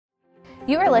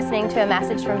You are listening to a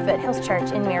message from Foothills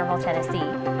Church in Maryville,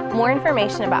 Tennessee. More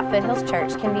information about Foothills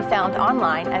Church can be found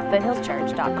online at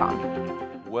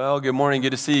foothillschurch.com. Well, good morning.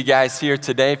 Good to see you guys here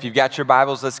today. If you've got your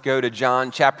Bibles, let's go to John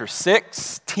chapter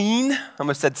 16. I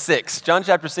almost said 6. John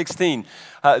chapter 16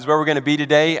 is where we're going to be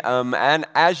today. And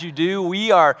as you do,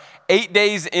 we are 8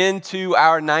 days into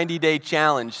our 90-day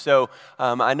challenge. So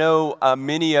I know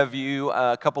many of you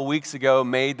a couple weeks ago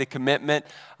made the commitment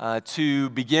to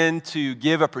begin to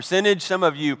give a percentage. Some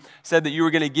of you said that you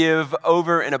were going to give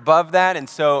over and above that. And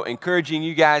so encouraging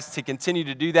you guys to continue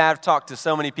to do that. I've talked to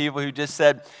so many people who just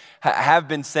said, have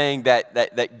been saying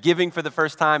that giving for the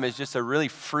first time is just a really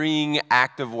freeing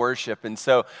act of worship. And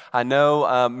so I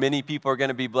know many people are going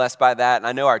to be blessed by that. And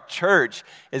I know our church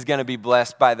is going to be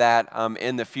blessed by that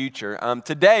in the future.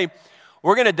 Today,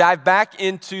 we're going to dive back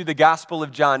into the Gospel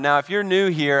of John. Now, if you're new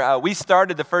here, we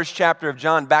started the first chapter of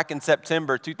John back in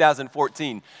September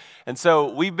 2014. And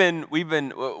so we've been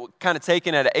kind of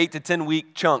taking at 8 to 10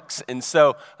 week chunks, and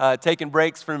so taking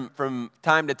breaks from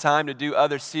time to time to do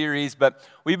other series. But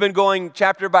we've been going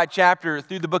chapter by chapter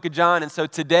through the book of John, and so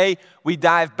today we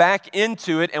dive back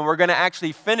into it, and we're going to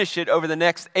actually finish it over the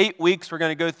next 8 weeks. We're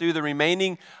going to go through the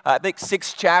remaining,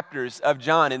 6 chapters of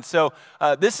John. And so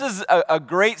this is a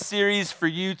great series for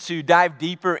you to dive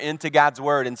deeper into God's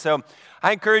Word. And so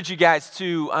I encourage you guys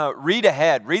to read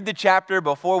ahead. Read the chapter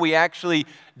before we actually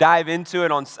dive into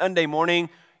it on Sunday morning.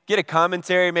 Get a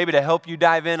commentary maybe to help you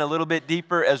dive in a little bit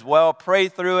deeper as well. Pray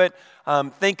through it.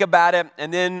 Think about it.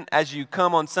 And then as you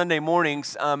come on Sunday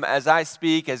mornings, as I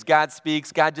speak, as God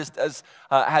speaks, God just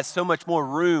has so much more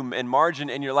room and margin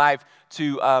in your life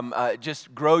to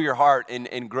just grow your heart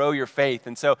and grow your faith.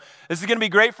 And so this is going to be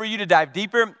great for you to dive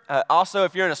deeper. Also,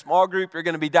 if you're in a small group, you're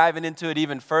going to be diving into it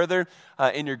even further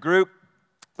in your group.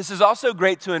 This is also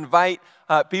great to invite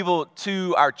people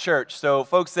to our church. So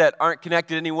folks that aren't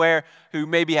connected anywhere, who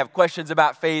maybe have questions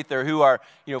about faith or who are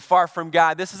far from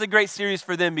God, this is a great series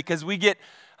for them because we get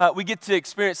to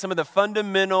experience some of the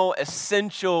fundamental,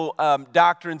 essential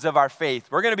doctrines of our faith.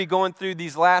 We're going to be going through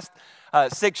these last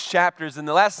 6 chapters, and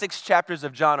the last 6 chapters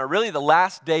of John are really the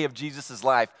last day of Jesus'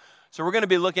 life. So we're going to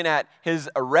be looking at his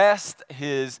arrest,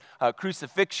 his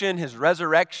crucifixion, his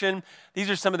resurrection. These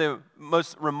are some of the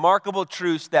most remarkable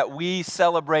truths that we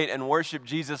celebrate and worship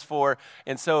Jesus for.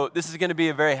 And so this is going to be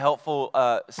a very helpful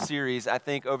series, I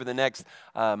think, over the next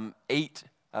 8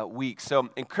 weeks. So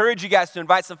encourage you guys to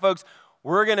invite some folks.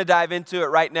 We're going to dive into it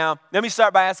right now. Let me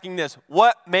start by asking this.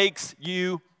 What makes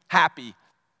you happy?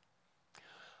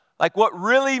 Like, what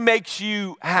really makes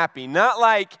you happy? Not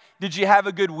like, did you have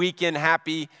a good weekend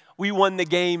happy? We won the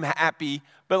game happy.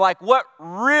 But like, what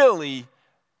really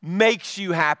makes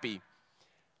you happy?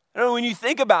 I don't know, when you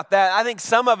think about that, I think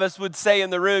some of us would say in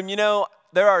the room,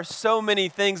 there are so many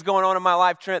things going on in my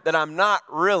life, Trent, that I'm not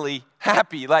really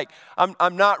happy. Like,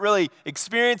 I'm not really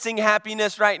experiencing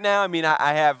happiness right now. I mean,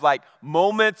 I have like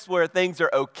moments where things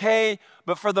are okay,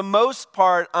 but for the most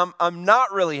part, I'm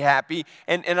not really happy,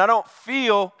 and I don't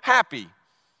feel happy.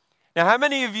 Now, how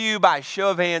many of you, by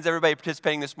show of hands, everybody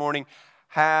participating this morning,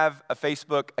 have a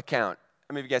Facebook account?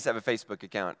 How many of you guys have a Facebook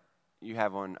account? You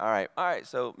have one. All right,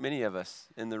 so many of us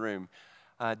in the room.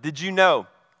 Did you know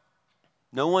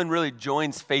no one really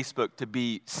joins Facebook to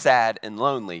be sad and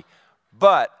lonely?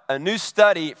 But a new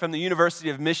study from the University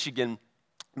of Michigan,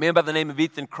 a man by the name of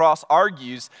Ethan Kross,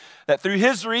 argues that through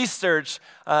his research,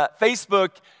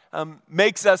 Facebook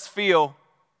makes us feel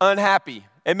unhappy.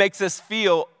 It makes us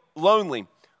feel lonely.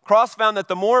 Kross found that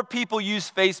the more people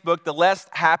use Facebook, the less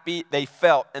happy they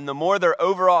felt, and the more their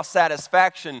overall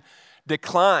satisfaction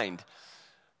declined.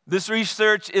 This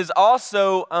research is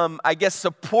also,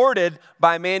 supported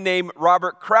by a man named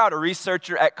Robert Kraut, a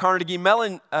researcher at Carnegie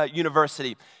Mellon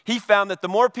University. He found that the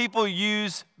more people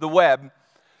use the web,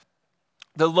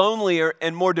 the lonelier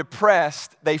and more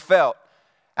depressed they felt.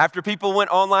 After people went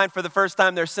online for the first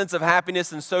time, their sense of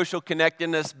happiness and social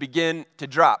connectedness began to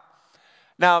drop.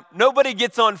 Now, nobody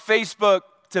gets on Facebook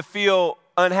to feel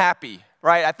unhappy,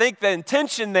 right? I think the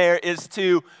intention there is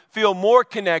to feel more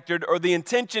connected, or the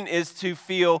intention is to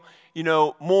feel,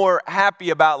 more happy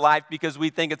about life because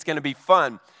we think it's going to be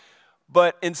fun.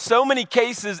 But in so many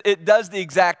cases, it does the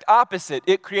exact opposite.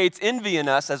 It creates envy in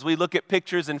us as we look at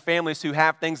pictures and families who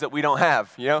have things that we don't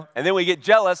have, And then we get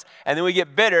jealous, and then we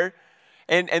get bitter,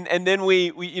 and then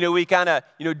we kind of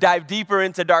dive deeper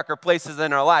into darker places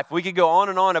in our life. We could go on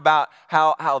and on about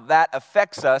how that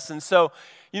affects us. And so,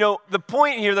 the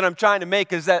point here that I'm trying to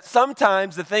make is that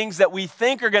sometimes the things that we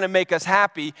think are going to make us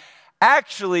happy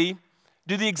actually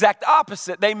do the exact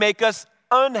opposite. They make us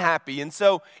unhappy. And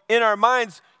so in our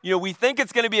minds, we think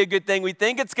it's going to be a good thing. We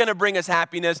think it's going to bring us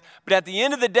happiness. But at the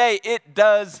end of the day, it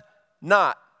does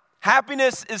not.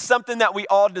 Happiness is something that we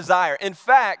all desire. In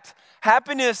fact,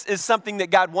 happiness is something that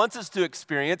God wants us to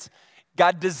experience.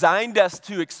 God designed us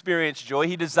to experience joy.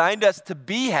 He designed us to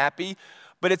be happy.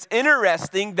 But it's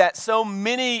interesting that so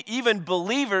many, even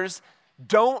believers,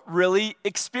 don't really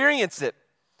experience it.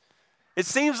 It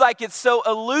seems like it's so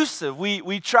elusive.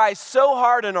 We try so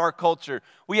hard in our culture.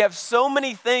 We have so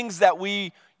many things that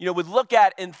we would look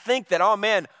at and think that, oh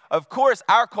man, of course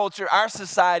our culture, our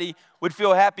society would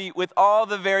feel happy with all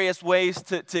the various ways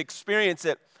to experience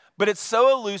it. But it's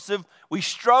so elusive, we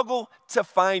struggle to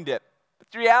find it. But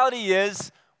the reality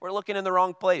is we're looking in the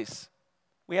wrong place.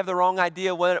 We have the wrong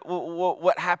idea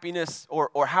what happiness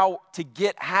or how to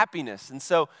get happiness. And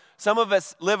so some of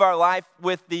us live our life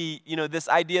with this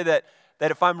idea that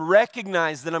if I'm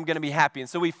recognized, then I'm going to be happy. And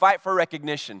so we fight for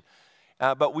recognition.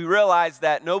 But we realize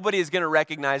that nobody is going to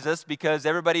recognize us because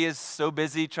everybody is so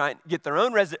busy trying to get their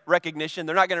own recognition,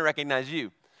 they're not going to recognize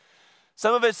you.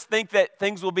 Some of us think that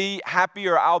things will be happy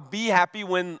or I'll be happy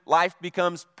when life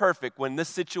becomes perfect. When this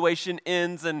situation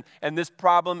ends and this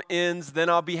problem ends, then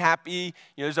I'll be happy.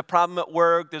 There's a problem at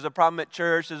work, there's a problem at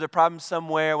church, there's a problem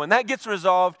somewhere. When that gets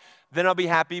resolved, then I'll be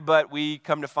happy. But we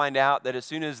come to find out that as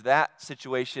soon as that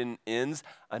situation ends,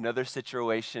 another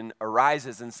situation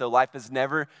arises. And so life is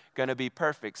never going to be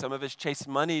perfect. Some of us chase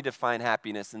money to find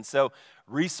happiness. And so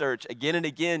research again and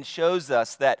again shows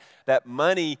us that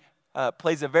money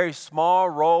plays a very small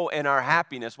role in our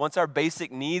happiness. Once our basic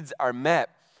needs are met,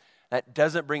 that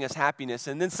doesn't bring us happiness.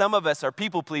 And then some of us are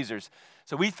people pleasers.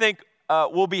 So we think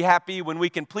we'll be happy when we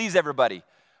can please everybody.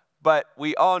 But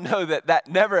we all know that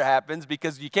never happens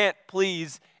because you can't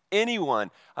please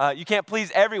anyone. You can't please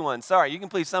everyone. Sorry, you can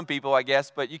please some people, I guess,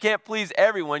 but you can't please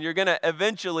everyone. You're going to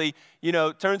eventually,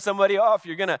 turn somebody off.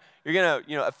 You're going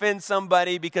to offend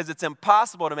somebody because it's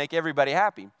impossible to make everybody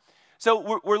happy.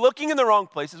 So we're looking in the wrong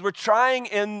places. We're trying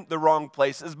in the wrong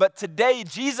places. But today,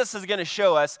 Jesus is going to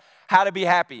show us how to be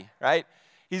happy, right?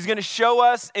 He's going to show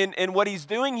us, and what he's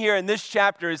doing here in this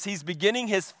chapter is he's beginning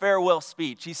his farewell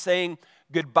speech. He's saying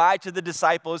goodbye to the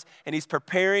disciples, and he's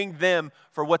preparing them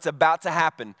for what's about to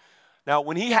happen. Now,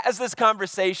 when he has this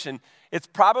conversation, it's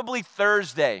probably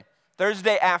Thursday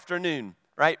afternoon,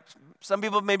 right? Some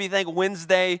people maybe think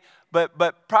Wednesday,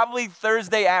 but probably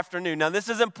Thursday afternoon. Now, this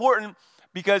is important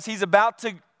because he's about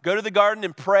to go to the garden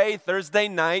and pray Thursday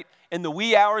night. In the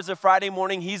wee hours of Friday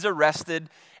morning, he's arrested.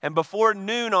 And before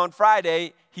noon on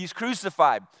Friday, he's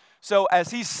crucified. So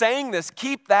as he's saying this,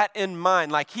 keep that in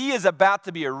mind. Like he is about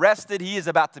to be arrested. He is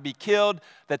about to be killed.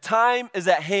 The time is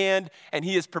at hand, and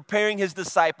he is preparing his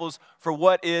disciples for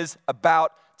what is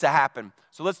about to happen.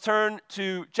 So let's turn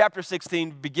to chapter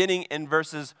 16, beginning in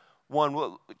verses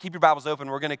 1. Keep your Bibles open.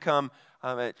 We're going to come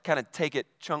kind of take it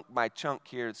chunk by chunk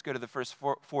here. Let's go to the first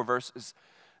four verses.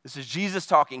 This is Jesus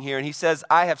talking here, and he says,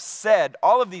 I have said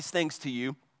all of these things to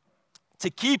you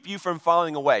to keep you from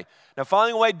falling away. Now,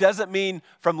 falling away doesn't mean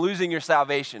from losing your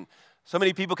salvation. So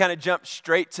many people kind of jump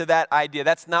straight to that idea.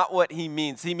 That's not what he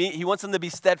means. He wants them to be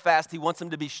steadfast. He wants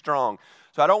them to be strong.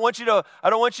 So I don't want you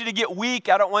to get weak.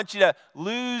 I don't want you to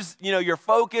lose, your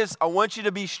focus. I want you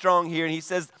to be strong here. And he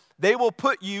says, they will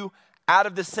put you out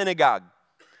of the synagogue.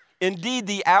 Indeed,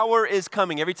 the hour is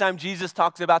coming. Every time Jesus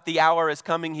talks about the hour is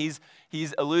coming, he's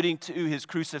alluding to his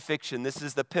crucifixion. This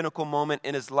is the pinnacle moment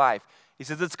in his life. He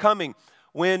says it's coming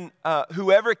when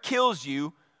whoever kills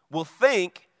you will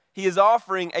think he is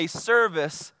offering a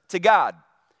service to God.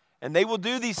 And they will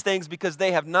do these things because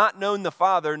they have not known the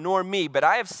Father nor me. But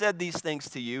I have said these things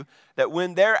to you, that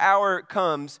when their hour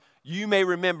comes, you may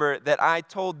remember that I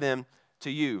told them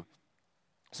to you.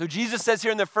 So Jesus says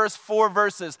here in the first 4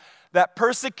 verses that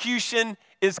persecution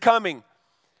is coming.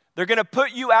 They're going to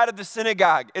put you out of the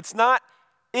synagogue. It's not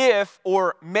if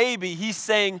or maybe. He's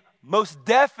saying most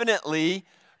definitely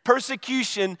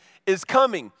persecution is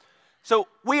coming. So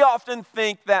we often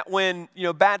think that when,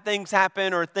 bad things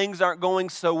happen or things aren't going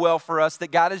so well for us,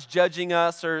 that God is judging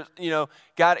us or,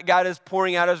 God is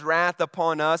pouring out his wrath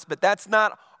upon us. But that's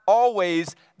not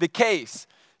always the case.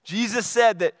 Jesus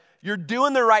said that you're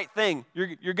doing the right thing.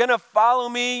 You're going to follow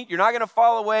me. You're not going to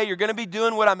fall away. You're going to be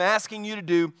doing what I'm asking you to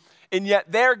do. And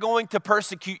yet they're going to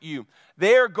persecute you.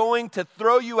 They're going to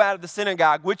throw you out of the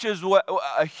synagogue, which is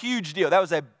a huge deal. That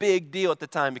was a big deal at the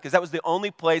time because that was the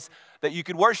only place that you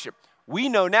could worship. We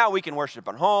know now we can worship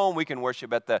at home. We can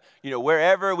worship at the,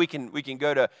 wherever. We can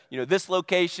go to, this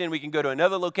location. We can go to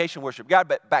another location, worship God.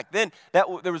 But back then,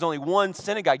 there was only one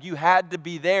synagogue. You had to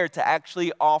be there to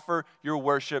actually offer your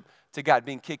worship to God.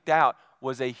 Being kicked out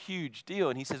was a huge deal.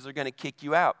 And he says they're going to kick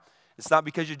you out. It's not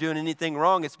because you're doing anything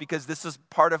wrong. It's because this is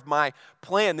part of my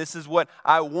plan. This is what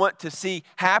I want to see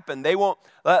happen. They won't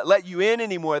let you in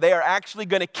anymore. They are actually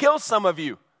going to kill some of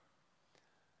you.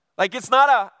 Like, it's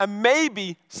not a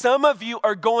maybe. Some of you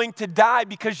are going to die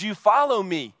because you follow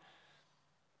me.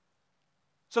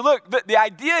 So look, the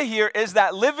idea here is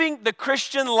that living the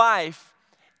Christian life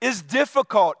is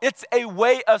difficult. It's a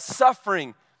way of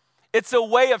suffering. It's a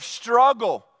way of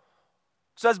struggle.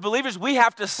 So as believers, we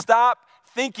have to stop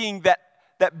thinking that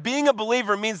being a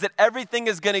believer means that everything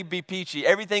is going to be peachy,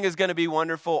 everything is going to be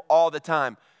wonderful all the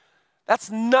time. That's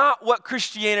not what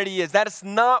Christianity is. That is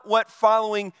not what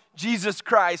following Jesus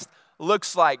Christ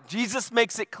looks like. Jesus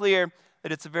makes it clear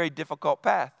that it's a very difficult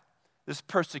path. This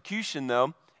persecution,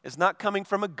 though, is not coming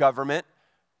from a government,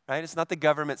 right? It's not the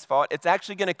government's fault. It's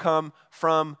actually going to come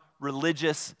from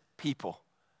religious people.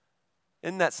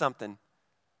 Isn't that something?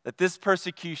 That this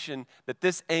persecution, that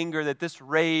this anger, that this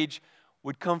rage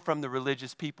would come from the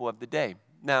religious people of the day.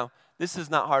 Now, this is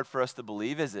not hard for us to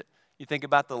believe, is it? You think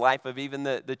about the life of even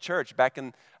the church back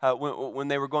in when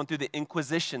they were going through the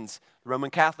Inquisitions, the Roman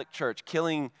Catholic Church,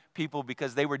 killing people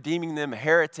because they were deeming them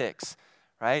heretics,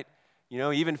 right? You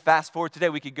know, even fast forward today,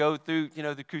 we could go through,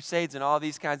 the Crusades and all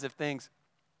these kinds of things.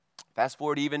 Fast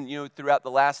forward even, throughout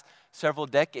the last several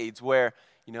decades where,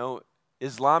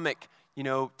 Islamic,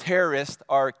 terrorists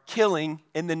are killing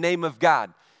in the name of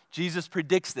God. Jesus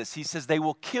predicts this. He says they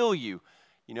will kill you.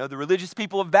 The religious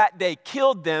people of that day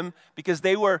killed them because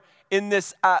they were in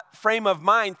this frame of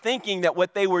mind thinking that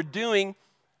what they were doing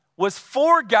was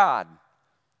for God.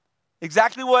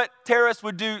 Exactly what terrorists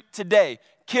would do today.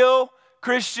 Kill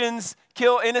Christians,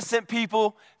 kill innocent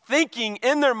people, thinking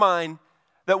in their mind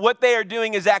that what they are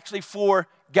doing is actually for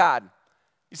God.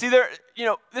 You see,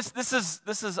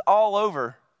 this is all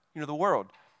over, the world.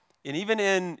 And even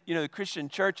in, the Christian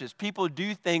churches, people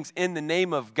do things in the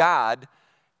name of God,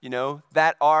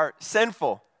 that are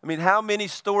sinful. I mean, how many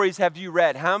stories have you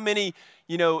read? How many,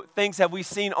 things have we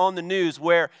seen on the news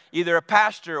where either a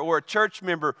pastor or a church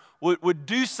member would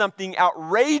do something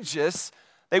outrageous?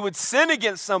 They would sin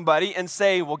against somebody and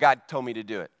say, well, God told me to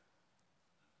do it.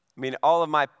 I mean, all of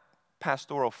my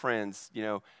pastoral friends,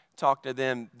 talk to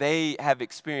them. They have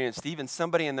experienced even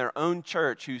somebody in their own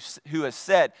church who has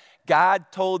said, God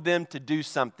told them to do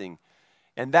something.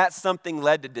 And that something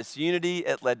led to disunity.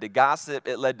 It led to gossip.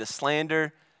 It led to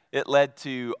slander. It led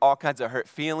to all kinds of hurt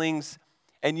feelings.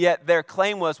 And yet their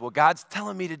claim was, well, God's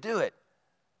telling me to do it.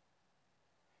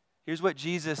 Here's what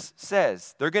Jesus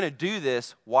says. They're going to do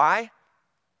this. Why?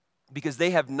 Because they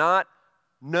have not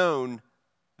known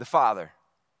the Father,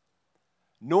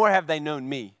 nor have they known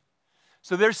me.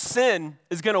 So their sin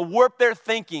is going to warp their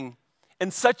thinking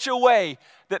in such a way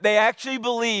that they actually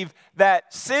believe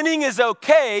that sinning is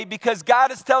okay because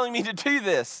God is telling me to do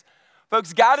this.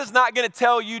 Folks, God is not going to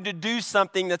tell you to do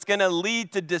something that's going to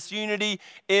lead to disunity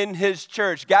in His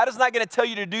church. God is not going to tell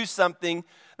you to do something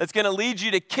that's going to lead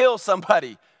you to kill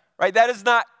somebody, right? That is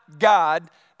not God.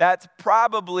 That's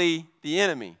probably the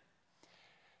enemy.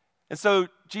 And so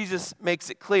Jesus makes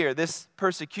it clear this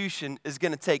persecution is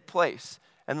going to take place.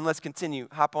 And then let's continue.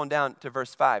 Hop on down to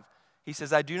verse 5. He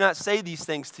says, I do not say these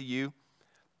things to you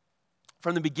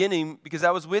from the beginning because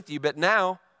I was with you, but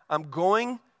now I'm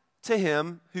going to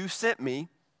Him who sent me,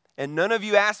 and none of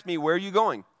you asked me, where are you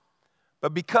going?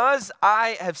 But because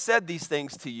I have said these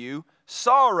things to you,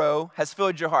 sorrow has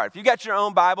filled your heart. If you got your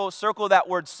own Bible, circle that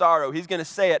word sorrow. He's going to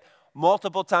say it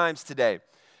multiple times today.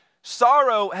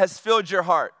 Sorrow has filled your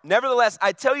heart. Nevertheless,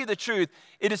 I tell you the truth,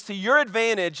 it is to your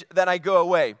advantage that I go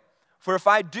away. For if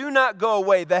I do not go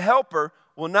away, the Helper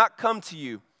will not come to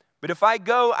you. But if I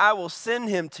go, I will send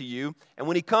Him to you. And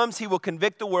when He comes, He will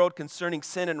convict the world concerning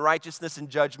sin and righteousness and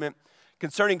judgment.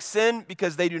 Concerning sin,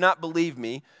 because they do not believe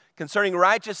me. Concerning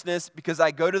righteousness, because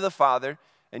I go to the Father,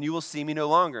 and you will see me no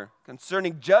longer.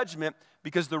 Concerning judgment,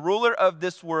 because the ruler of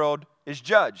this world is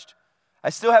judged. I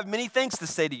still have many things to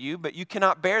say to you, but you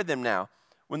cannot bear them now.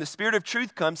 When the Spirit of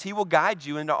truth comes, He will guide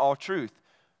you into all truth.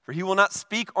 For He will not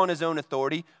speak on His own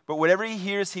authority, but whatever He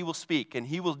hears, He will speak, and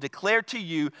He will declare to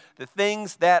you the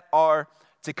things that are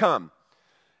to come.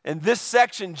 In this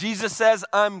section, Jesus says,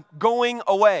 I'm going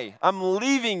away. I'm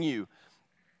leaving you.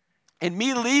 And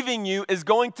me leaving you is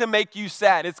going to make you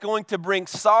sad. It's going to bring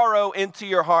sorrow into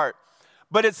your heart.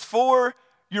 But it's for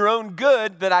your own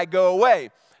good that I go away.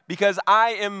 Because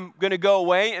I am going to go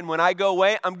away, and when I go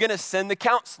away, I'm going to send the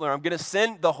counselor. I'm going to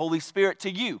send the Holy Spirit to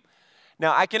you.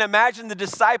 Now, I can imagine the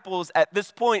disciples at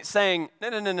this point saying,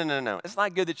 no. It's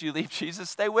not good that you leave,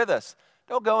 Jesus. Stay with us.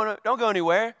 Don't go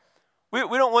anywhere. We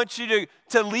don't want you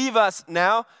to leave us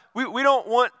now. We don't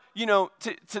want,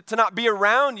 to not be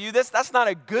around you. That's not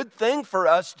a good thing for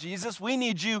us, Jesus. We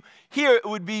need you here. It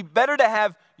would be better to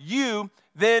have you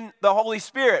than the Holy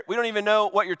Spirit. We don't even know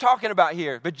what you're talking about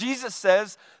here. But Jesus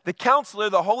says the counselor,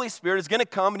 the Holy Spirit, is going to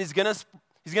come and he's going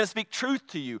to speak truth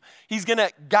to you. He's going to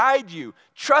guide you.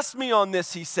 Trust me on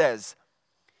this, he says.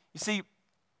 You see,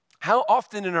 how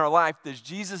often in our life does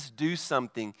Jesus do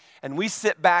something and we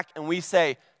sit back and we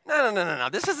say, no,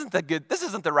 this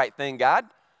isn't the right thing, God.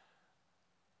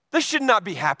 This should not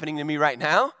be happening to me right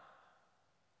now.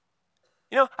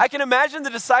 I can imagine the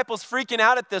disciples freaking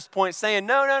out at this point saying,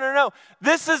 no,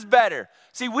 this is better.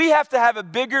 See, we have to have a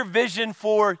bigger vision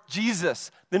for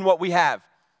Jesus than what we have.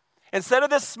 Instead of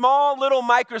this small little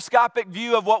microscopic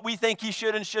view of what we think he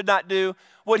should and should not do,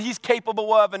 what he's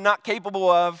capable of and not capable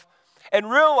of, and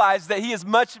realize that he is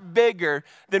much bigger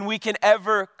than we can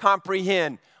ever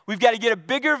comprehend. We've got to get a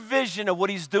bigger vision of what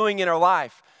he's doing in our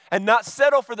life and not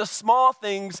settle for the small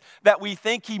things that we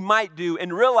think he might do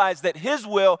and realize that his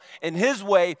will and his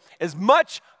way is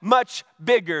much, much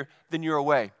bigger than your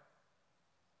way.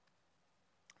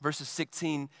 Verses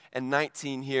 16 and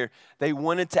 19 here, they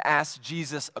wanted to ask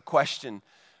Jesus a question,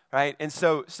 right? And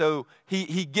so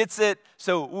he gets it.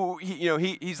 So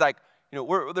he's like,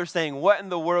 they're saying, what in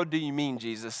the world do you mean,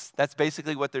 Jesus? That's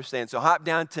basically what they're saying. So hop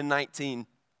down to 19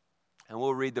 and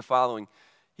we'll read the following.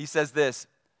 He says this,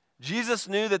 Jesus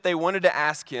knew that they wanted to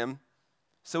ask him,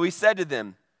 so he said to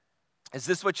them, is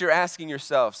this what you're asking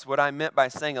yourselves? What I meant by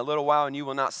saying a little while and you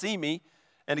will not see me,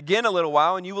 and again a little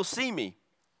while and you will see me.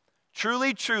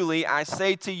 Truly, truly, I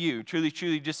say to you, truly,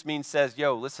 truly just says,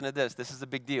 listen to this. This is a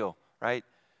big deal, right?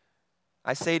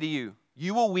 I say to you,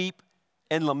 you will weep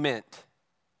and lament,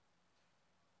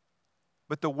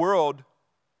 but the world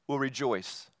will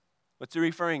rejoice. What's he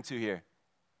referring to here?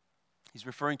 He's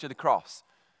referring to the cross.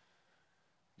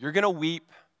 You're going to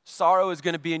weep. Sorrow is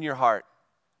going to be in your heart.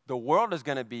 The world is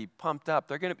going to be pumped up.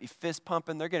 They're going to be fist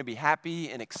pumping. They're going to be happy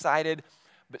and excited.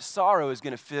 But sorrow is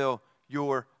going to fill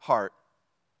your heart.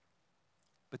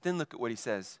 But then look at what he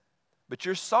says. But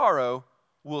your sorrow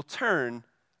will turn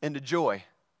into joy.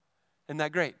 Isn't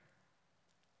that great?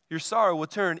 Your sorrow will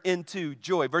turn into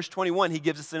joy. Verse 21, he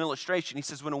gives us an illustration. He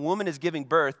says, when a woman is giving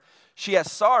birth, she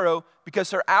has sorrow because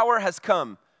her hour has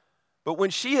come. But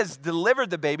when she has delivered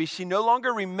the baby, she no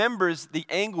longer remembers the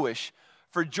anguish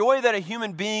for joy that a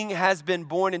human being has been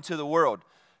born into the world.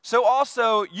 So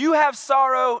also you have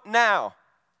sorrow now,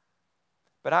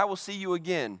 but I will see you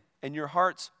again, and your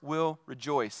hearts will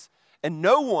rejoice. And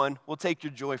no one will take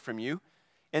your joy from you.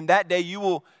 In that day you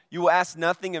will ask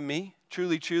nothing of me.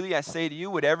 Truly, truly, I say to you,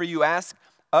 whatever you ask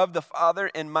of the Father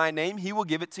in my name, he will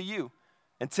give it to you.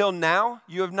 Until now,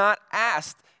 you have not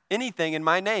asked anything in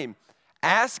my name.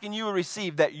 Ask and you will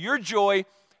receive, that your joy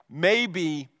may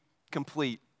be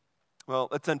complete. Well,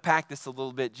 let's unpack this a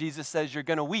little bit. Jesus says you're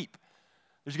going to weep.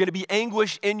 There's going to be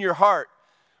anguish in your heart,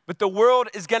 but the world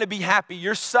is going to be happy.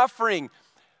 Your suffering,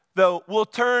 though, will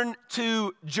turn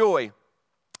to joy.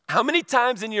 How many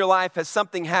times in your life has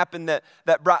something happened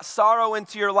that brought sorrow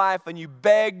into your life and you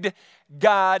begged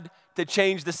God to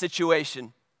change the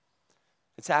situation?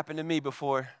 It's happened to me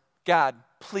before. God,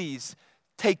 please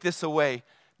take this away.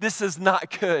 This is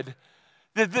not good.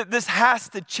 This has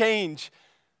to change.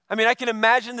 I mean, I can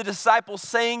imagine the disciples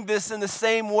saying this in the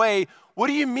same way. What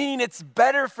do you mean it's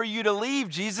better for you to leave,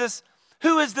 Jesus?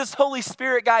 Who is this Holy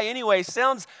Spirit guy anyway?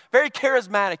 Sounds very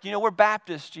charismatic. We're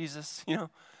Baptists, Jesus.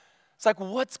 It's like,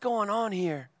 what's going on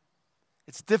here?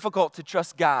 It's difficult to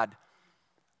trust God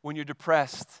when you're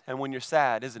depressed and when you're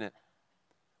sad, isn't it?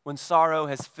 When sorrow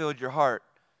has filled your heart.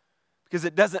 Because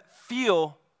it doesn't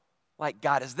feel like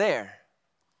God is there.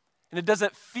 And it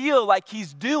doesn't feel like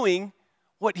he's doing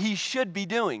what he should be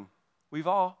doing. We've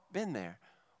all been there.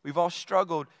 We've all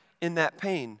struggled in that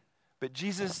pain. But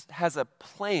Jesus has a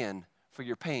plan for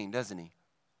your pain, doesn't he?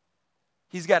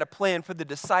 He's got a plan for the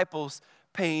disciples'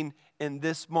 pain in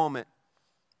this moment.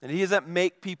 And he doesn't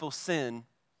make people sin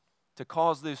to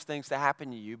cause those things to happen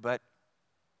to you, but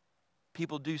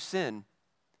people do sin.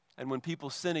 And when people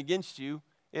sin against you,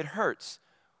 it hurts.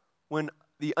 When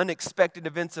the unexpected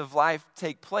events of life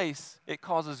take place, it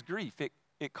causes grief.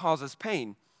 It causes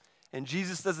pain. And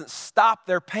Jesus doesn't stop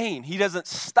their pain. He doesn't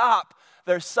stop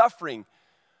their suffering.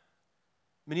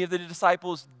 Many of the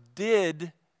disciples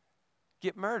did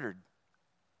get murdered.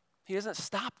 He doesn't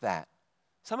stop that.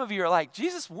 Some of you are like,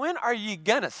 Jesus, when are you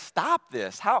going to stop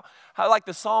this? How, like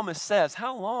the psalmist says,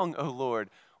 how long, O Lord,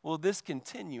 will this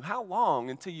continue? How long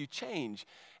until you change?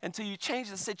 Until you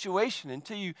change the situation,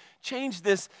 until you change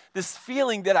this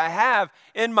feeling that I have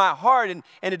in my heart, and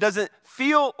it doesn't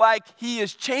feel like he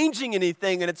is changing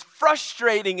anything, and it's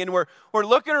frustrating, and we're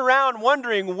looking around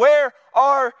wondering, where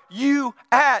are you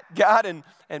at, God?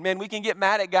 And man, we can get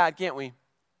mad at God, can't we?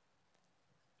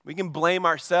 We can blame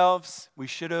ourselves. We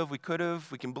should have, we could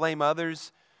have. We can blame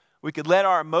others. We could let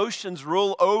our emotions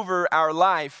rule over our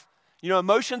life. You know,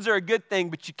 emotions are a good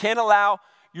thing, but you can't allow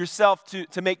yourself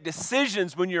to make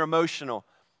decisions when you're emotional.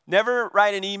 Never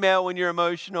write an email when you're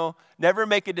emotional. Never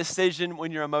make a decision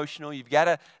when you're emotional. You've got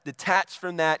to detach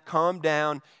from that, calm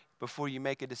down before you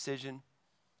make a decision.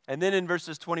 And then in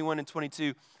verses 21 and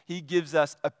 22, he gives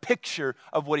us a picture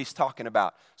of what he's talking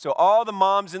about. So all the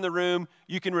moms in the room,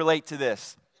 you can relate to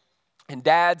this. And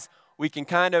dads, we can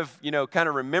kind of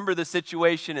remember the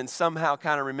situation and somehow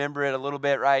kind of remember it a little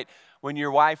bit, right? When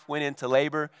your wife went into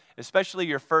labor, especially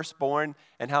your firstborn,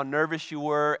 and how nervous you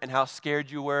were and how scared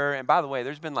you were. And by the way,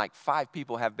 there's been like 5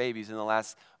 people have babies in the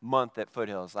last month at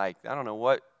Foothills. Like, I don't know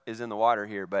what is in the water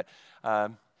here, but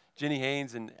Jenny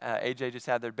Haynes and AJ just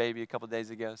had their baby a couple days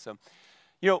ago. So,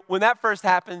 you know, when that first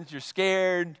happens, you're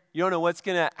scared. You don't know what's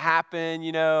going to happen,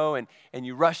 you know, and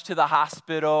you rush to the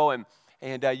hospital, and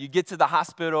you get to the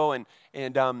hospital, and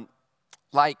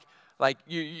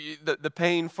the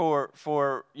pain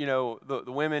for you know,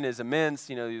 the women is immense,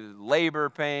 you know, labor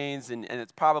pains, and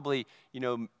it's probably, you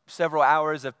know, several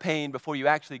hours of pain before you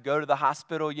actually go to the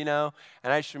hospital, you know.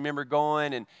 And I just remember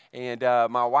going, and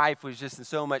my wife was just in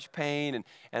so much pain,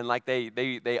 and like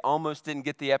they almost didn't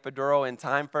get the epidural in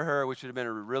time for her, which would have been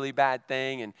a really bad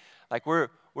thing. And like we're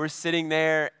sitting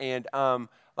there, and I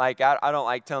don't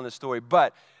like telling the story,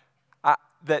 but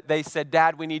that they said,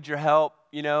 "Dad, we need your help.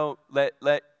 You know,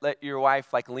 let your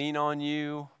wife like lean on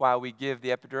you while we give the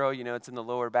epidural. You know, it's in the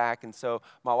lower back." And so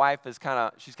my wife is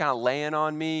she's kind of laying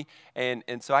on me, and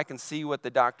so I can see what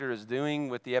the doctor is doing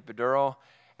with the epidural.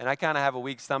 And I kind of have a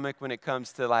weak stomach when it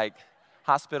comes to like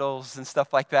hospitals and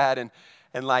stuff like that. And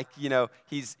like, you know,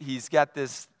 he's got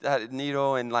this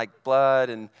needle and like blood,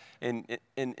 and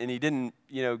he didn't,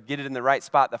 you know, get it in the right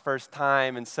spot the first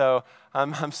time. And so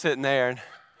I'm sitting there, and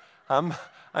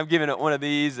I'm giving it one of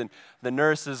these, and the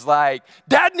nurse is like,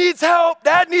 "Dad needs help!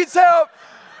 Dad needs help!"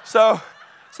 So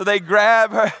they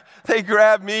grab her, they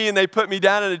grab me, and they put me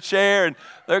down in a chair, and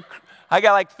I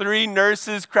got like 3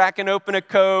 nurses cracking open a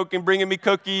Coke and bringing me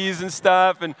cookies and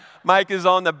stuff, and Mike is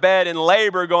on the bed in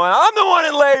labor going, "I'm the one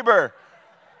in labor."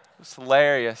 It's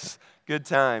hilarious. Good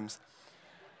times.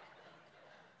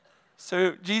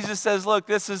 So Jesus says, look,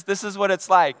 this is what it's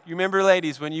like. You remember,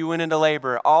 ladies, when you went into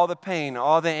labor, all the pain,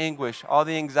 all the anguish, all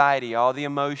the anxiety, all the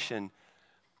emotion,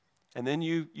 and then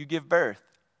you give birth.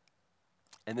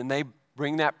 And then they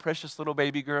bring that precious little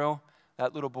baby girl,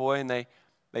 that little boy, and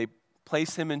they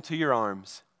place him into your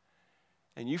arms.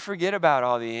 And you forget about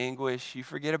all the anguish, you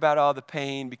forget about all the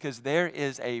pain, because there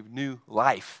is a new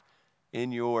life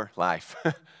in your life.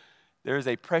 There is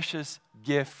a precious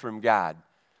gift from God.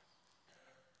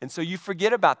 And so you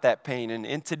forget about that pain.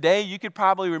 And today you could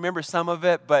probably remember some of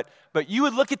it, but you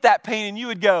would look at that pain and you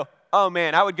would go, "Oh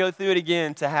man, I would go through it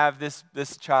again to have this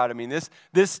child." I mean,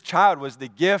 this child was the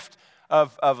gift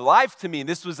of life to me.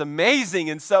 This was amazing.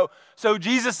 And so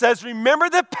Jesus says, remember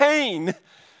the pain,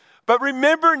 but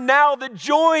remember now the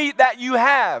joy that you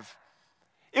have.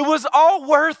 It was all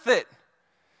worth it.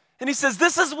 And he says,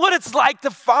 this is what it's like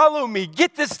to follow me.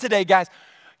 Get this today, guys.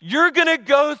 You're going to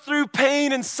go through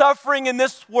pain and suffering in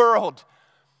this world.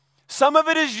 Some of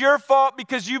it is your fault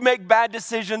because you make bad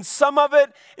decisions. Some of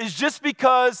it is just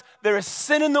because there is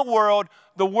sin in the world.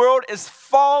 The world is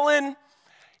fallen.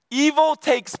 Evil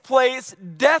takes place.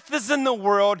 Death is in the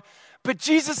world. But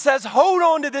Jesus says, hold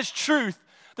on to this truth.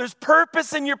 There's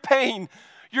purpose in your pain.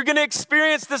 You're going to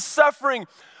experience this suffering,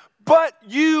 but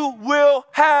you will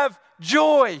have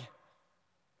joy.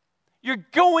 You're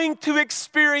going to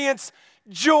experience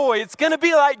joy. It's going to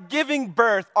be like giving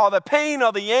birth, all the pain,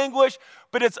 all the anguish,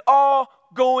 but it's all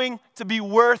going to be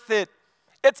worth it.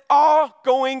 It's all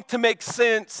going to make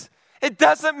sense. It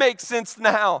doesn't make sense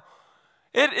now.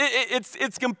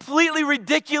 It's completely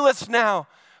ridiculous now.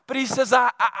 But he says,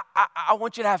 I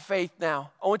want you to have faith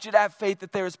now. I want you to have faith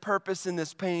that there is purpose in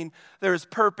this pain. There is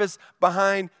purpose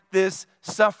behind this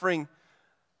suffering.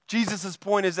 Jesus'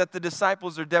 point is that the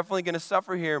disciples are definitely going to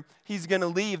suffer here. He's going to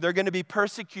leave. They're going to be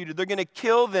persecuted. They're going to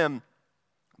kill them.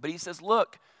 But he says,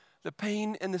 look, the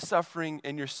pain and the suffering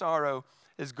and your sorrow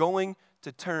is going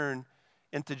to turn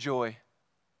into joy.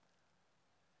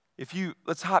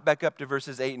 Let's hop back up to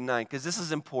verses 8 and 9, because this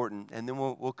is important, and then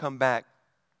we'll come back.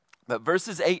 But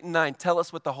verses 8 and 9 tell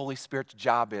us what the Holy Spirit's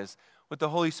job is what the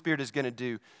Holy Spirit is going to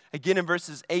do. Again, in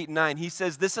verses 8 and 9, he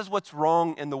says, this is what's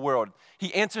wrong in the world.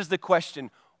 He answers the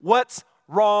question, what's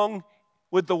wrong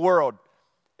with the world?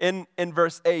 In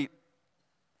verse 8,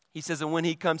 he says, and when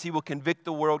he comes, he will convict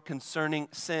the world concerning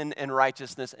sin and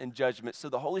righteousness and judgment. So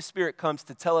the Holy Spirit comes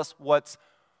to tell us what's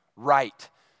right.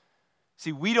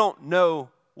 See, we don't know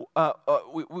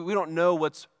we don't know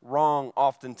what's wrong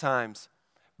oftentimes,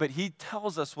 but he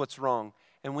tells us what's wrong.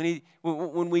 And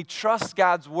when we trust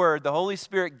God's word, the Holy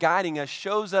Spirit guiding us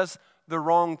shows us the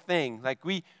wrong thing. Like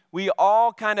we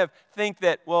all kind of think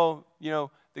that, well,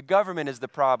 the government is the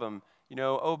problem.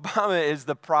 Obama is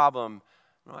the problem.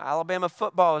 Alabama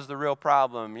football is the real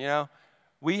problem.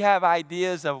 We have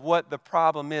ideas of what the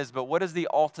problem is, but what is the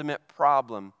ultimate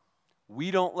problem? We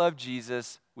don't love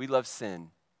Jesus, we love sin.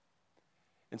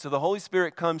 And so the Holy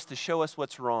Spirit comes to show us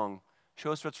what's wrong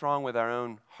with our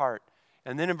own heart.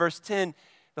 And then in verse 10,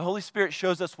 the Holy Spirit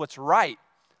shows us what's right.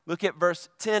 Look at verse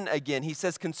 10 again. He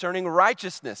says, concerning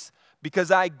righteousness,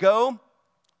 because I go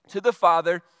to the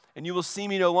Father, and you will see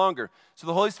me no longer. So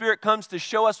the Holy Spirit comes to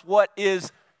show us what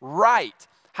is right,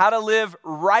 how to live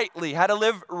rightly, how to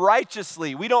live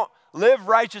righteously. We don't live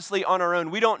righteously on our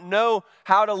own. We don't know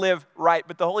how to live right,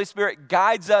 but the Holy Spirit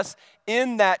guides us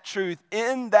in that truth,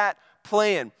 in that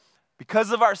plan.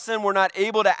 Because of our sin, we're not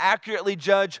able to accurately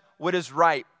judge what is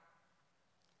right.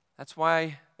 That's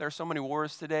why there are so many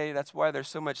wars today. That's why there's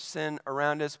so much sin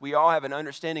around us. We all have an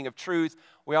understanding of truth.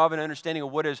 We all have an understanding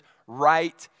of what is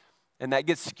right, and that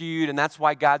gets skewed, and that's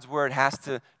why God's word has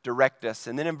to direct us.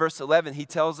 And then in verse 11, he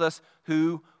tells us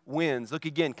who wins. Look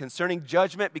again, concerning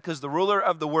judgment, because the ruler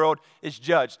of the world is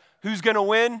judged. Who's going to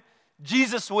win?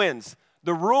 Jesus wins.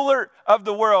 The ruler of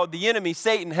the world, the enemy,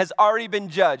 Satan, has already been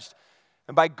judged.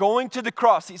 And by going to the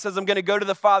cross, he says, I'm going to go to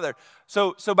the Father.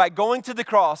 So by going to the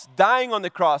cross, dying on the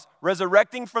cross,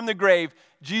 resurrecting from the grave,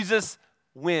 Jesus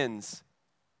wins.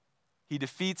 He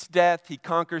defeats death. He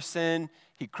conquers sin.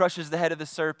 He crushes the head of the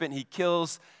serpent. He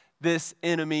kills this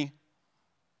enemy.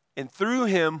 And through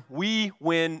him, we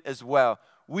win as well.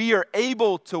 We are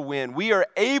able to win. We are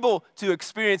able to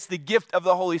experience the gift of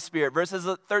the Holy Spirit. Verses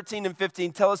 13 and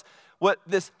 15 tell us what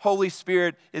this Holy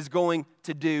Spirit is going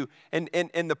to do. And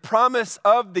the promise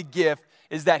of the gift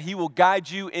is that he will guide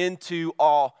you into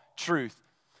all truth.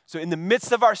 So in the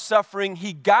midst of our suffering,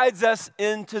 he guides us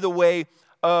into the way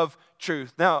of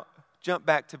truth. Now, jump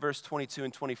back to verse 22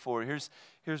 and 24. Here's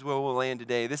where we'll land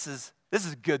today. This is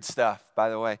good stuff, by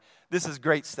the way. This is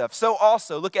great stuff. So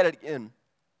also, look at it again.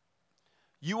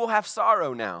 You will have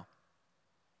sorrow now,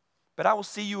 but I will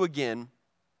see you again,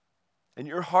 and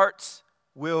your hearts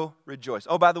will rejoice.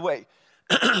 Oh, by the way,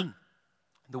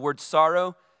 the word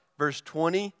sorrow, verse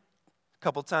 20, a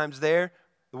couple times there.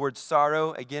 The word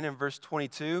sorrow, again in verse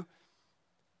 22.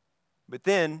 But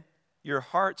then your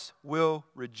hearts will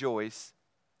rejoice,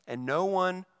 and no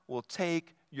one will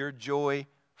take your joy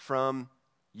from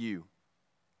you.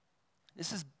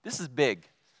 This is big.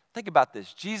 Think about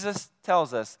this. Jesus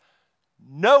tells us,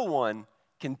 no one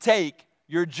can take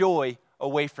your joy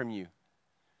away from you.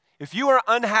 If you are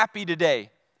unhappy today,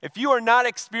 if you are not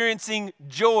experiencing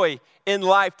joy in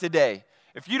life today,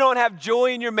 if you don't have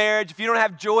joy in your marriage, if you don't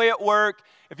have joy at work,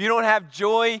 if you don't have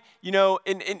joy,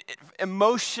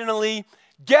 emotionally,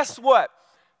 guess what?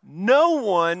 No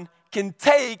one can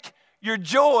take your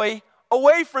joy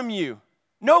away from you.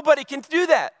 Nobody can do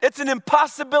that. It's an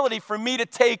impossibility for me to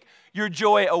take your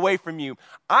joy away from you.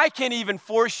 I can't even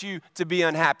force you to be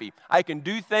unhappy. I can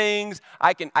do things,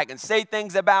 I can say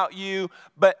things about you,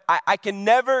 but I can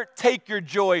never take your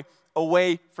joy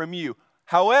away from you.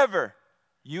 However,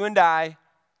 you and I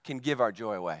can give our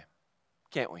joy away,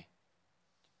 can't we?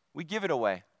 We give it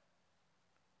away.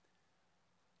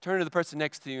 Turn to the person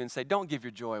next to you and say, don't give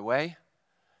your joy away.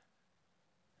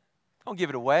 Don't give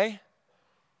it away.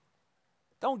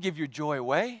 Don't give your joy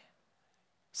away.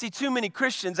 See, too many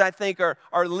Christians, I think, are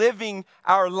living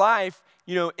our life,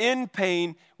 in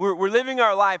pain. We're living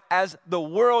our life as the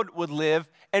world would live,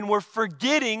 and we're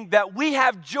forgetting that we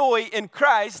have joy in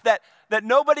Christ, that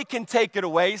nobody can take it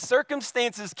away.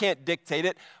 Circumstances can't dictate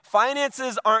it.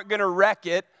 Finances aren't going to wreck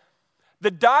it.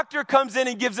 The doctor comes in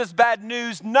and gives us bad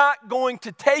news, not going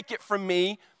to take it from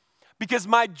me, because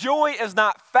my joy is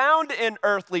not found in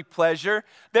earthly pleasure.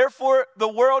 Therefore, the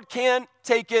world can't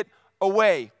take it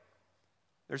away.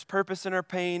 There's purpose in our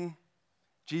pain.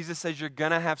 Jesus says you're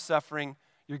going to have suffering.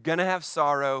 You're going to have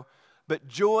sorrow. But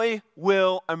joy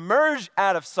will emerge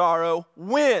out of sorrow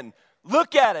when?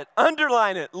 Look at it,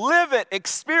 underline it, live it,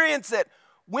 experience it.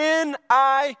 When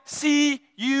I see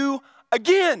you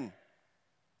again.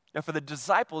 Now, for the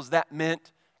disciples, that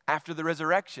meant after the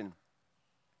resurrection.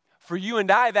 For you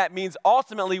and I, that means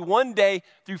ultimately one day,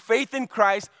 through faith in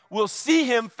Christ, we'll see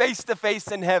him face to face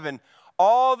in heaven.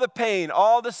 All the pain,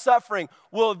 all the suffering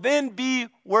will then be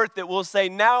worth it. We'll say,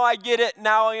 now I get it,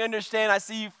 now I understand, I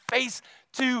see you face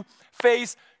to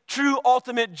face. True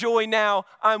ultimate joy now,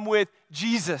 I'm with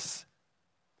Jesus.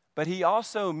 But he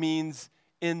also means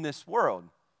in this world.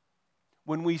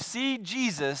 When we see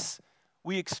Jesus,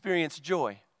 we experience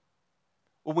joy.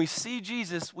 When we see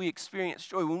Jesus, we experience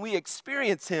joy. When we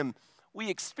experience him, we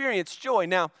experience joy.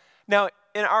 Now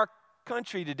in our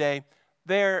country today,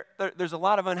 there's a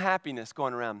lot of unhappiness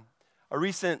going around. A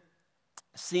recent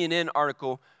CNN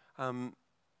article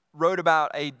wrote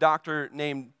about a doctor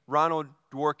named Ronald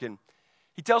Dworkin.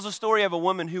 He tells a story of a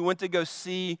woman who went to go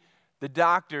see the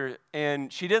doctor,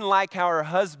 and she didn't like how her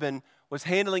husband was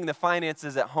handling the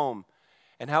finances at home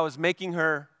and how it was making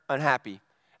her unhappy.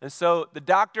 And so the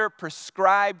doctor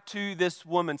prescribed to this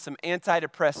woman some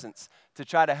antidepressants to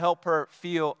try to help her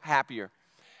feel happier.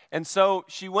 And so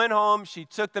she went home, she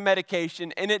took the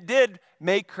medication, and it did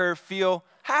make her feel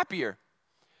happier.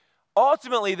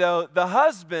 Ultimately, though, the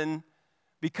husband,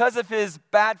 because of his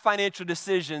bad financial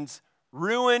decisions,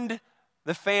 ruined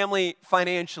the family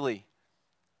financially.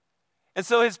 And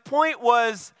so his point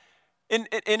was,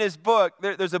 in his book,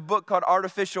 there's a book called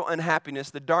Artificial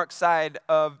Unhappiness, The Dark Side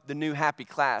of the New Happy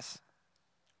Class.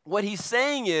 What he's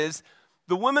saying is,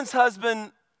 the woman's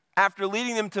husband, after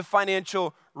leading them to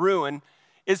financial ruin,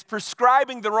 is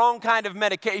prescribing the wrong kind of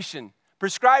medication,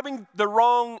 prescribing the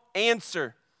wrong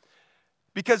answer.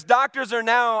 Because doctors are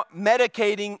now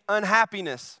medicating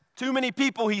unhappiness. Too many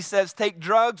people, he says, take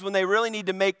drugs when they really need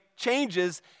to make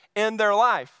changes in their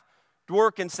life.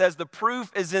 Dworkin says the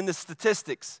proof is in the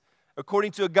statistics.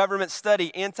 According to a government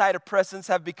study, antidepressants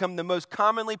have become the most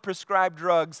commonly prescribed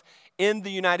drugs in the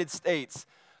United States.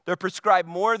 They're prescribed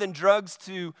more than drugs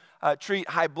to treat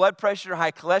high blood pressure,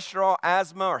 high cholesterol,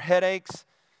 asthma, or headaches.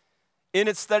 In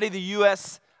its study, the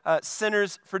U.S.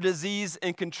 Centers for Disease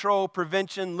and Control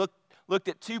Prevention looked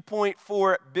at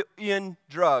 2.4 billion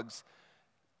drugs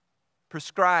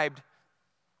prescribed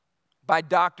by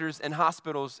doctors and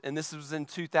hospitals, and this was in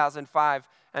 2005.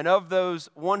 And of those,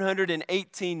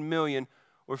 118 million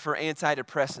were for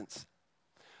antidepressants.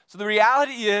 So the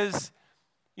reality is,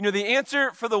 the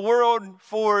answer for the world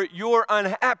for your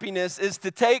unhappiness is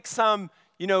to take some,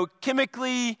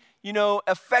 chemically,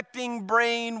 affecting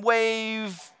brain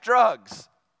wave drugs.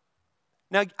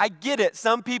 Now, I get it.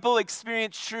 Some people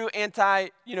experience true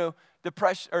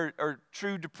depression or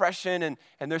true depression,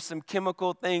 and there's some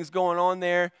chemical things going on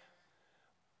there.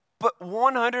 But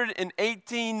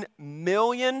 118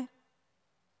 million?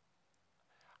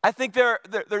 I think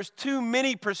there's too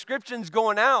many prescriptions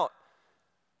going out.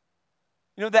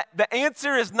 That the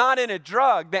answer is not in a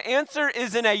drug. The answer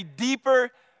is in a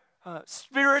deeper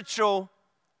spiritual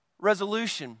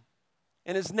resolution.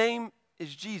 And his name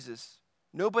is Jesus.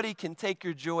 Nobody can take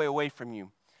your joy away from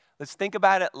you. Let's think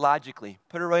about it logically.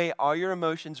 Put away all your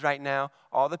emotions right now,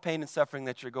 all the pain and suffering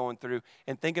that you're going through,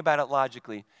 and think about it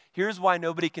logically. Here's why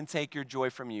nobody can take your joy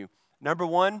from you. Number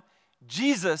one,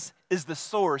 Jesus is the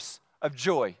source of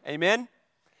joy. Amen?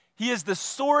 He is the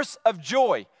source of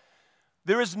joy.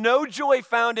 There is no joy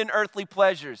found in earthly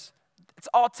pleasures. It's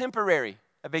all temporary.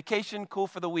 A vacation, cool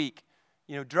for the week.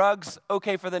 Drugs,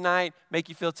 okay for the night, make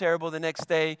you feel terrible the next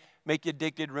day, make you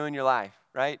addicted, ruin your life,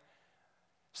 right?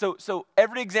 So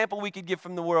every example we could give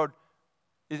from the world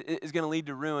is going to lead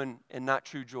to ruin and not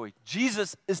true joy.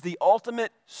 Jesus is the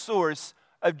ultimate source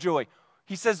of joy.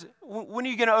 He says, when are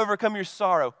you going to overcome your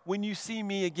sorrow? When you see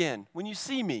me again. When you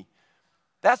see me.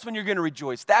 That's when you're going to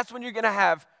rejoice. That's when you're going to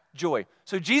have joy.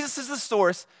 So Jesus is the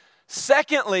source.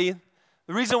 Secondly,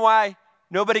 the reason why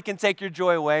nobody can take your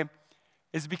joy away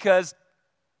is because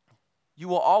you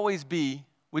will always be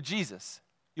with Jesus.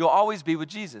 You'll always be with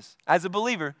Jesus. As a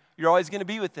believer, you're always going to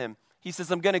be with him. He says,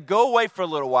 I'm going to go away for a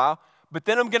little while, but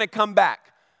then I'm going to come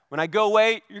back. When I go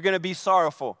away, you're going to be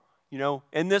sorrowful.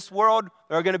 In this world,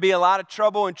 there are going to be a lot of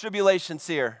trouble and tribulations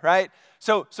here, right?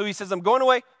 So he says, I'm going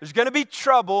away. There's going to be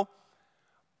trouble,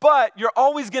 but you're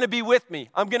always going to be with me.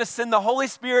 I'm going to send the Holy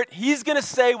Spirit. He's going to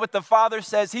say what the Father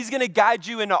says. He's going to guide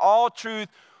you into all truth.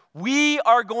 We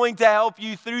are going to help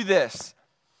you through this.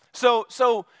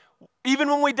 So even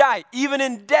when we die, even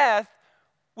in death,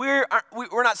 we're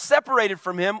not separated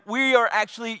from him. We are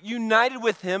actually united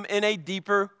with him in a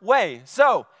deeper way.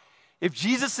 So if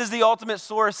Jesus is the ultimate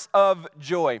source of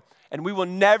joy, and we will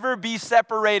never be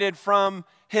separated from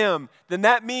him, then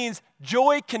that means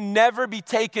joy can never be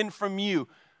taken from you.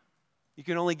 You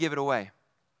can only give it away.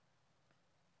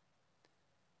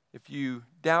 If you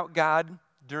doubt God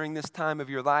during this time of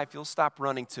your life, you'll stop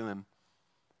running to him.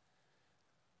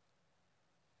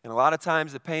 And a lot of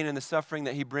times the pain and the suffering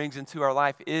that he brings into our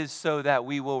life is so that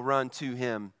we will run to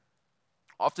him.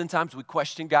 Oftentimes we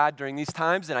question God during these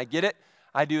times, and I get it.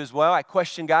 I do as well. I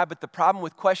question God, but the problem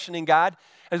with questioning God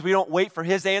is we don't wait for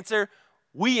his answer.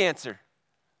 We answer.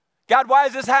 God, why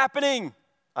is this happening?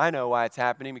 I know why it's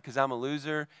happening, because I'm a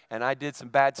loser and I did some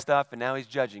bad stuff and now he's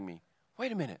judging me.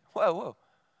 Wait a minute. Whoa.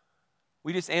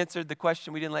 We just answered the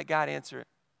question. We didn't let God answer it.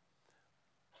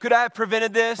 Could I have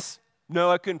prevented this? No,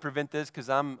 I couldn't prevent this because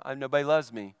nobody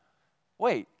loves me.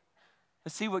 Wait,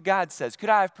 let's see what God says. Could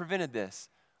I have prevented this?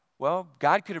 Well,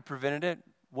 God could have prevented it.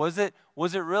 Was it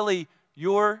really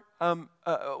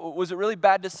was it really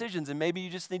bad decisions? And maybe you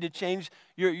just need to change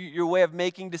your way of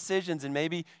making decisions. And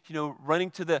maybe,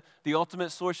 running to the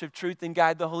ultimate source of truth and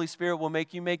guide the Holy Spirit will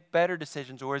make you make better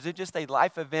decisions. Or is it just a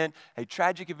life event, a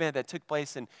tragic event that took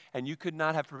place and you could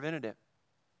not have prevented it?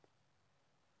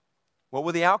 What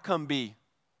will the outcome be?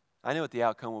 I know what the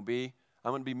outcome will be.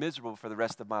 I'm going to be miserable for the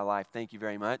rest of my life. Thank you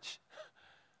very much.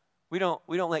 We don't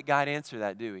let God answer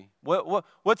that, do we?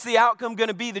 What's the outcome going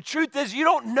to be? The truth is you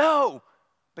don't know,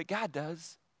 but God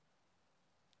does.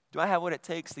 Do I have what it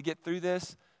takes to get through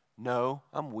this? No,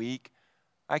 I'm weak.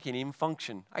 I can't even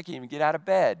function. I can't even get out of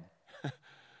bed.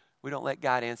 We don't let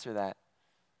God answer that.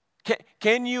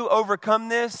 Can you overcome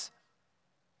this?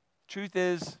 Truth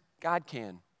is, God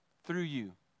can, through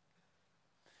you.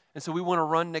 And so we want to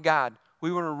run to God.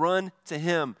 We want to run to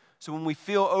him. So when we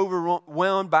feel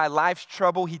overwhelmed by life's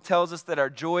trouble, he tells us that our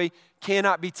joy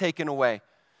cannot be taken away.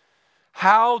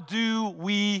 How do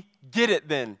we get it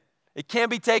then? It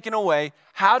can't be taken away.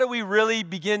 How do we really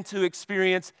begin to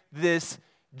experience this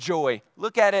joy?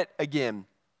 Look at it again.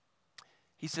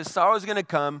 He says, sorrow is going to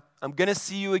come. I'm going to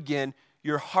see you again.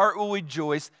 Your heart will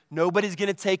rejoice. Nobody's going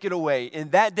to take it away. In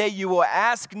that day, you will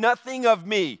ask nothing of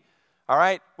me. All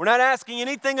right? We're not asking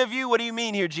anything of you. What do you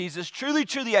mean here, Jesus? Truly,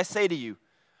 truly, I say to you,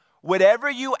 whatever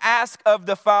you ask of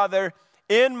the Father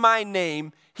in my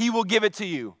name, he will give it to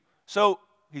you. So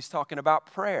he's talking about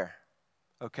prayer,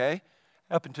 okay?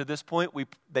 Up until this point,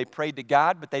 they prayed to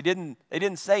God, but they didn't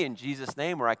say in Jesus'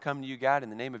 name, or I come to you, God, in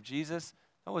the name of Jesus.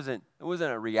 It wasn't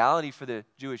a reality for the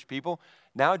Jewish people.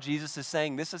 Now Jesus is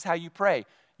saying, this is how you pray.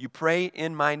 You pray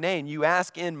in my name. You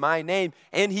ask in my name,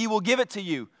 and he will give it to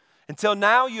you. Until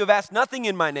now, you have asked nothing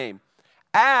in my name.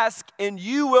 Ask, and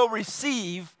you will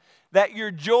receive, that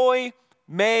your joy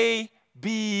may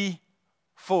be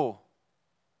full.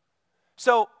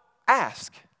 So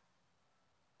ask.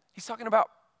 He's talking about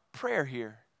prayer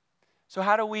here. So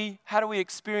how do we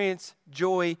experience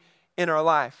joy in our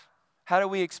life? How do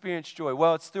we experience joy?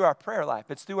 Well, it's through our prayer life.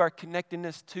 It's through our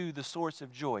connectedness to the source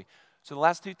of joy. So the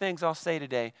last two things I'll say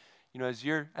today,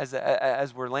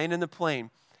 as we're laying in the plane,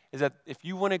 is that if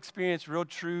you want to experience real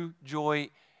true joy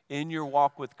in your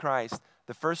walk with Christ,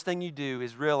 the first thing you do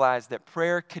is realize that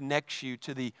prayer connects you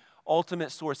to the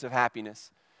ultimate source of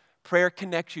happiness. Prayer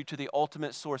connects you to the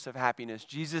ultimate source of happiness.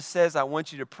 Jesus says, I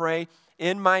want you to pray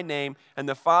in my name, and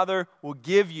the Father will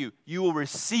give you. You will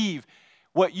receive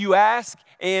what you ask,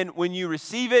 and when you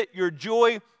receive it, your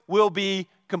joy will be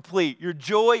complete. Your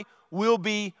joy will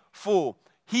be full.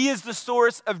 He is the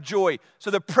source of joy. So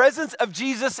the presence of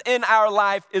Jesus in our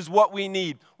life is what we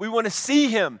need. We want to see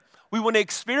him. We want to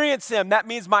experience him. That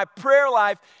means my prayer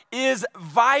life is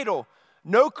vital.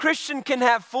 No Christian can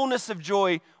have fullness of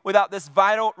joy without this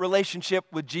vital relationship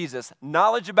with Jesus.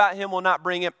 Knowledge about him will not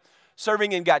bring it.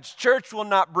 Serving in God's church will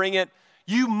not bring it.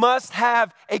 You must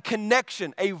have a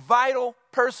connection, a vital,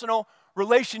 personal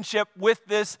relationship with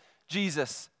this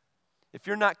Jesus. If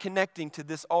you're not connecting to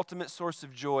this ultimate source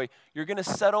of joy, you're going to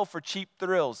settle for cheap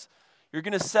thrills. You're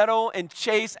going to settle and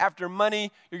chase after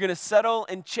money. You're going to settle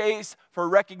and chase for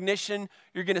recognition.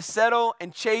 You're going to settle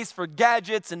and chase for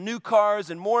gadgets and new cars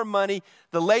and more money,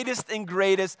 the latest and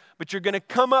greatest, but you're going to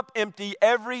come up empty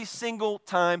every single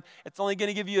time. It's only going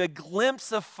to give you a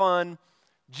glimpse of fun.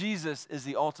 Jesus is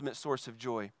the ultimate source of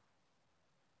joy.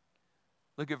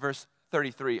 Look at verse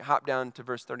 33. Hop down to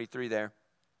verse 33 there.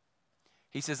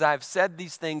 He says, I have said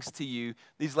these things to you.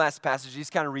 These last passages, he's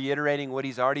kind of reiterating what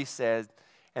he's already said.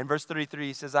 And verse 33,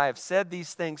 he says, I have said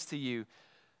these things to you,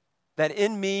 that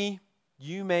in me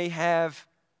you may have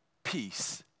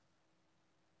peace.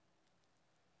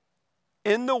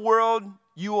 In the world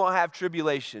you will have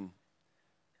tribulation,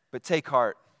 but take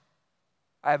heart.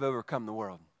 I have overcome the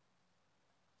world.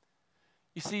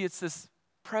 You see, it's this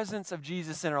presence of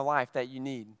Jesus in our life that you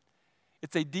need.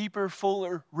 It's a deeper,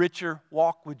 fuller, richer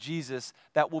walk with Jesus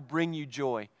that will bring you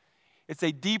joy. It's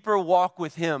a deeper walk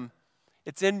with him.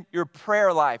 It's in your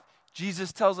prayer life.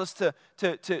 Jesus tells us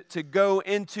to go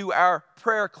into our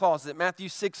prayer closet. Matthew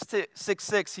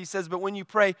 6:6, he says, but when you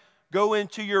pray, Go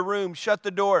into your room, shut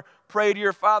the door, pray to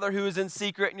your Father who is in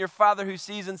secret, and your Father who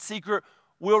sees in secret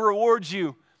will reward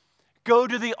you. Go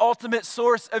to the ultimate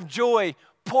source of joy.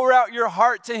 Pour out your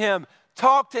heart to Him.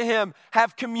 Talk to Him.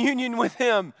 Have communion with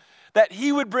Him. That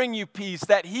He would bring you peace,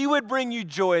 that He would bring you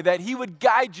joy, that He would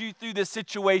guide you through this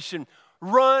situation.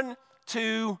 Run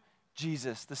to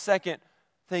Jesus. The second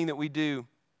thing that we do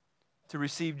to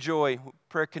receive joy,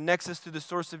 prayer connects us to the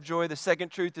source of joy. The second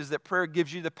truth is that prayer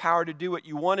gives you the power to do what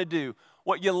you want to do,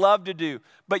 what you love to do,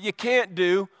 but you can't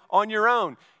do on your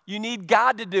own. You need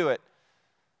God to do it.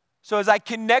 So as I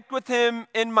connect with Him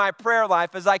in my prayer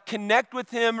life, as I connect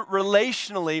with Him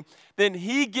relationally, then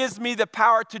He gives me the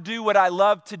power to do what I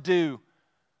love to do.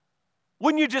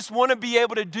 Wouldn't you just want to be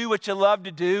able to do what you love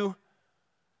to do?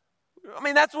 I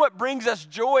mean, that's what brings us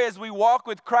joy as we walk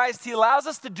with Christ. He allows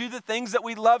us to do the things that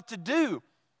we love to do.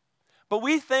 But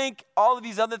we think all of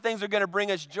these other things are going to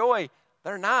bring us joy.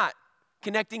 They're not.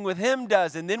 Connecting with Him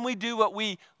does. And then we do what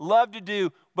we love to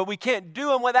do, but we can't do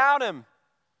them without Him.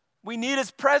 We need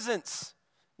His presence.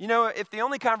 You know, if the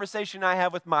only conversation I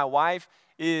have with my wife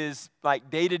is like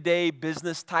day-to-day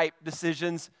business type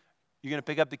decisions, you going to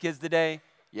pick up the kids today?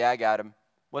 Yeah, I got them.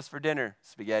 What's for dinner?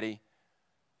 Spaghetti.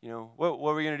 You know, what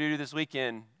are we going to do this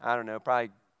weekend? I don't know,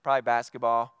 probably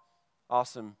basketball.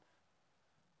 Awesome.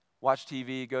 Watch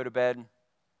TV, go to bed.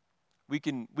 We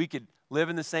could live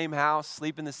in the same house,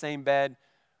 sleep in the same bed,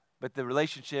 but the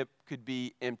relationship could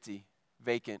be empty,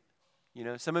 vacant. You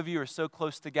know, some of you are so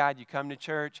close to God, you come to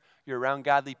church, you're around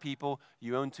godly people,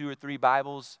 you own 2 or 3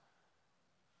 Bibles,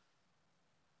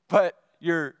 but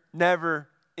you're never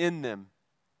in them.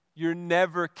 You're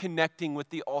never connecting with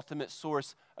the ultimate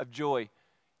source of joy.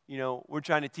 You know, we're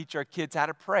trying to teach our kids how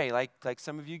to pray like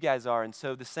some of you guys are. And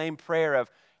so the same prayer of,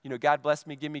 you know, God bless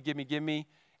me, give me,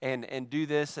 and do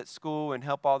this at school and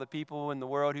help all the people in the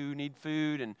world who need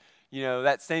food. And, you know,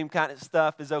 that same kind of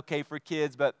stuff is okay for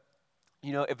kids. But,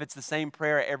 you know, if it's the same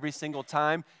prayer every single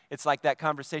time, it's like that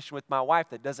conversation with my wife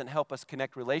that doesn't help us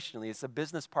connect relationally. It's a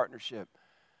business partnership.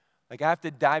 Like I have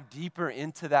to dive deeper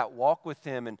into that walk with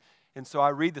Him. And so I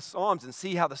read the Psalms and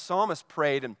see how the psalmist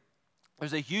prayed, and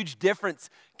there's a huge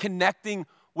difference connecting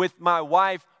with my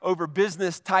wife over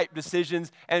business type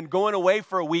decisions and going away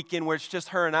for a weekend where it's just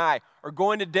her and I, or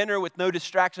going to dinner with no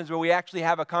distractions where we actually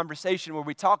have a conversation where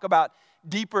we talk about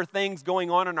deeper things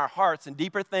going on in our hearts and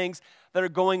deeper things that are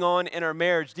going on in our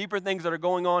marriage, deeper things that are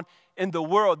going on in the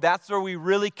world. That's where we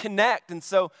really connect. And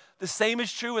so the same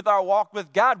is true with our walk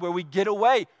with God, where we get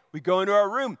away, we go into our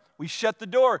room, we shut the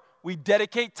door, we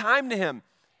dedicate time to Him.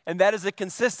 And that is a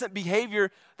consistent behavior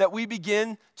that we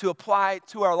begin to apply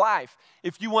to our life.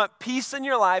 If you want peace in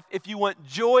your life, if you want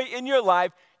joy in your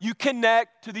life, you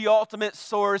connect to the ultimate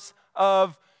source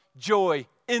of joy.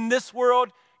 In this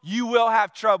world, you will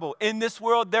have trouble. In this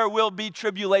world, there will be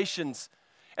tribulations.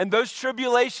 And those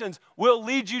tribulations will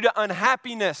lead you to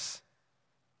unhappiness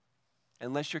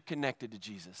unless you're connected to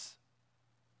Jesus.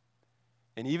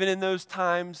 And even in those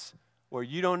times where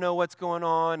you don't know what's going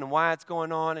on and why it's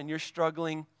going on and you're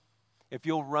struggling, if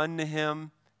you'll run to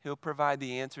Him, He'll provide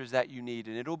the answers that you need.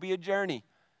 And it'll be a journey.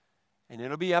 And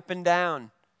it'll be up and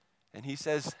down. And He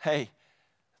says, hey,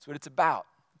 that's what it's about.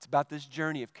 It's about this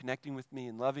journey of connecting with me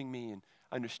and loving me and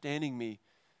understanding me.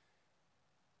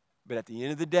 But at the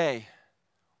end of the day,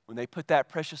 when they put that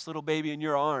precious little baby in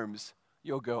your arms,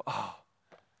 you'll go, oh,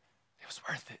 it was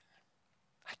worth it.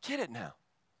 I get it now.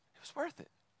 It was worth it.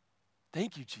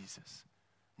 Thank you, Jesus.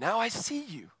 Now I see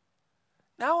you.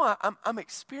 Now I'm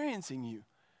experiencing you.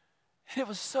 And it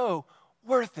was so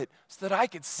worth it so that I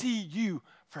could see you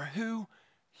for who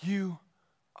you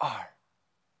are.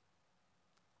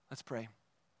 Let's pray.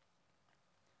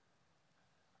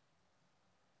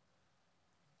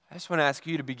 I just want to ask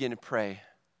you to begin to pray.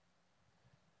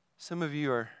 Some of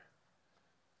you are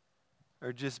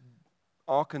just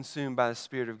all consumed by the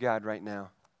Spirit of God right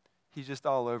now. He's just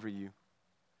all over you.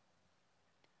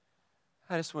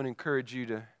 I just want to encourage you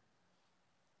to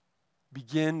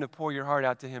begin to pour your heart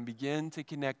out to Him. Begin to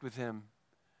connect with Him.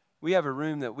 We have a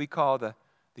room that we call the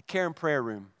Care and Prayer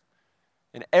Room.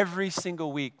 And every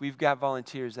single week, we've got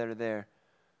volunteers that are there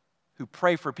who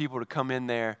pray for people to come in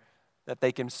there that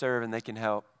they can serve and they can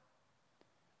help.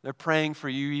 They're praying for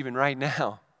you even right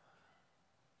now.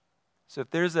 So if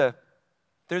there's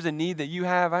a need that you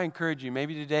have, I encourage you,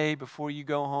 maybe today before you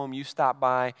go home, you stop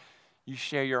by, you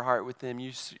share your heart with them,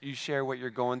 you share what you're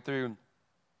going through.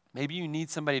 Maybe you need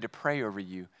somebody to pray over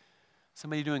you,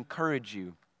 somebody to encourage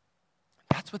you.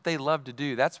 That's what they love to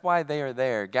do. That's why they are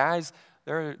there. Guys,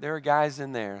 there are guys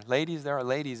in there. Ladies, there are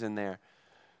ladies in there.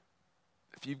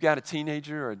 If you've got a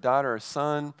teenager or a daughter or a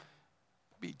son,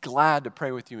 be glad to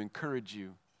pray with you, encourage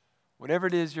you. Whatever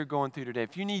it is you're going through today,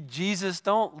 if you need Jesus,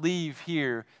 don't leave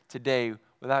here today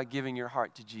without giving your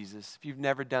heart to Jesus. If you've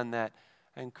never done that,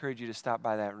 I encourage you to stop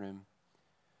by that room.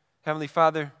 Heavenly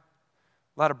Father,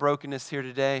 a lot of brokenness here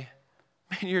today.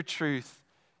 Man, your truth,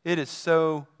 it is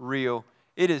so real.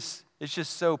 It's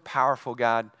just so powerful,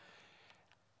 God.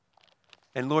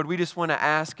 And Lord, we just want to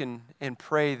ask and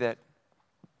pray that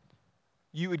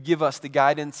you would give us the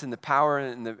guidance and the power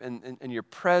and your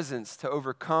presence to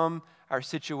overcome our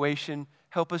situation.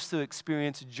 Help us to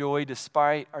experience joy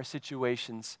despite our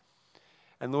situations.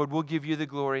 And Lord, we'll give you the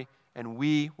glory, and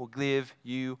we will give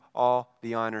you all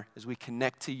the honor as we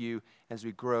connect to you, as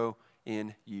we grow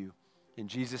in you. In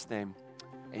Jesus' name,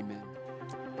 amen.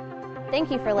 Thank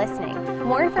you for listening.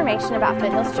 More information about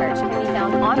Foothills Church can be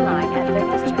found online at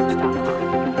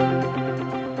foothillschurch.com.